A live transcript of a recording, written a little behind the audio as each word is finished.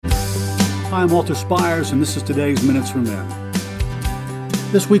Hi, I'm Walter Spires, and this is today's Minutes from Men.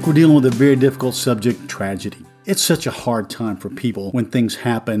 This week we're dealing with a very difficult subject, tragedy. It's such a hard time for people when things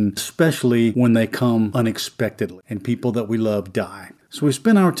happen, especially when they come unexpectedly and people that we love die. So we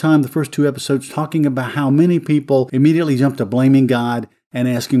spent our time, the first two episodes, talking about how many people immediately jump to blaming God and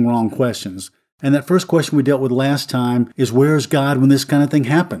asking wrong questions. And that first question we dealt with last time is, where is God when this kind of thing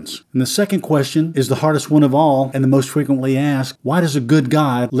happens? And the second question is the hardest one of all and the most frequently asked: why does a good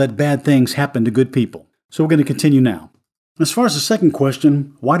God let bad things happen to good people? So we're going to continue now. As far as the second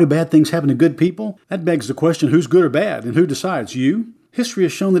question, why do bad things happen to good people? That begs the question, who's good or bad, and who decides? You? History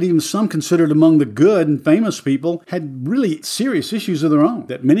has shown that even some considered among the good and famous people had really serious issues of their own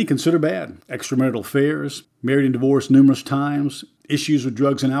that many consider bad. Extramarital affairs, married and divorced numerous times, issues with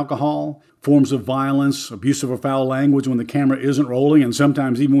drugs and alcohol, forms of violence, abusive or foul language when the camera isn't rolling, and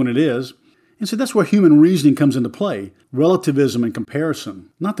sometimes even when it is. And so that's where human reasoning comes into play, relativism and comparison,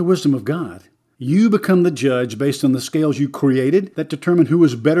 not the wisdom of God. You become the judge based on the scales you created that determine who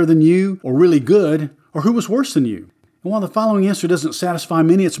was better than you, or really good, or who was worse than you. And while the following answer doesn't satisfy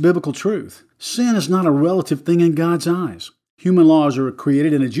many, it's biblical truth. Sin is not a relative thing in God's eyes. Human laws are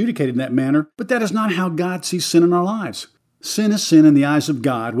created and adjudicated in that manner, but that is not how God sees sin in our lives. Sin is sin in the eyes of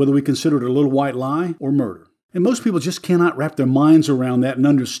God, whether we consider it a little white lie or murder. And most people just cannot wrap their minds around that and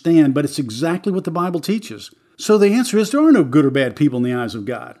understand, but it's exactly what the Bible teaches. So the answer is, there are no good or bad people in the eyes of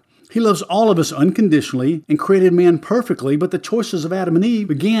God. He loves all of us unconditionally and created man perfectly, but the choices of Adam and Eve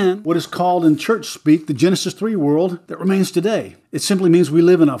began what is called in church speak the Genesis 3 world that remains today. It simply means we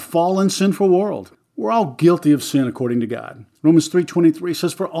live in a fallen, sinful world. We're all guilty of sin according to God. Romans 3:23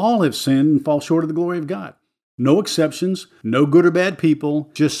 says, for all have sinned and fall short of the glory of God. No exceptions, no good or bad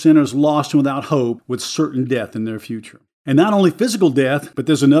people, just sinners lost and without hope with certain death in their future. And not only physical death, but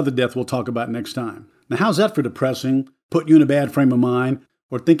there's another death we'll talk about next time. Now, how's that for depressing, putting you in a bad frame of mind,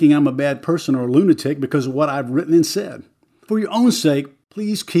 or thinking I'm a bad person or a lunatic because of what I've written and said? For your own sake,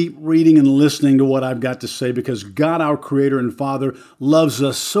 please keep reading and listening to what I've got to say, because God, our Creator and Father, loves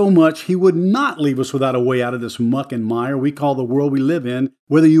us so much He would not leave us without a way out of this muck and mire we call the world we live in,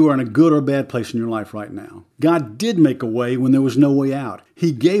 whether you are in a good or bad place in your life right now. God did make a way when there was no way out.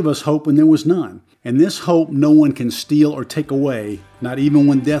 He gave us hope when there was none. And this hope no one can steal or take away, not even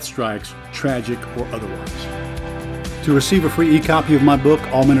when death strikes, tragic or otherwise. To receive a free e-copy of my book,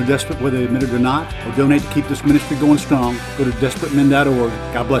 All Men Are Desperate Whether They Admit It or Not, or donate to keep this ministry going strong, go to desperatemen.org.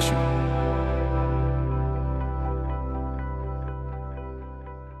 God bless you.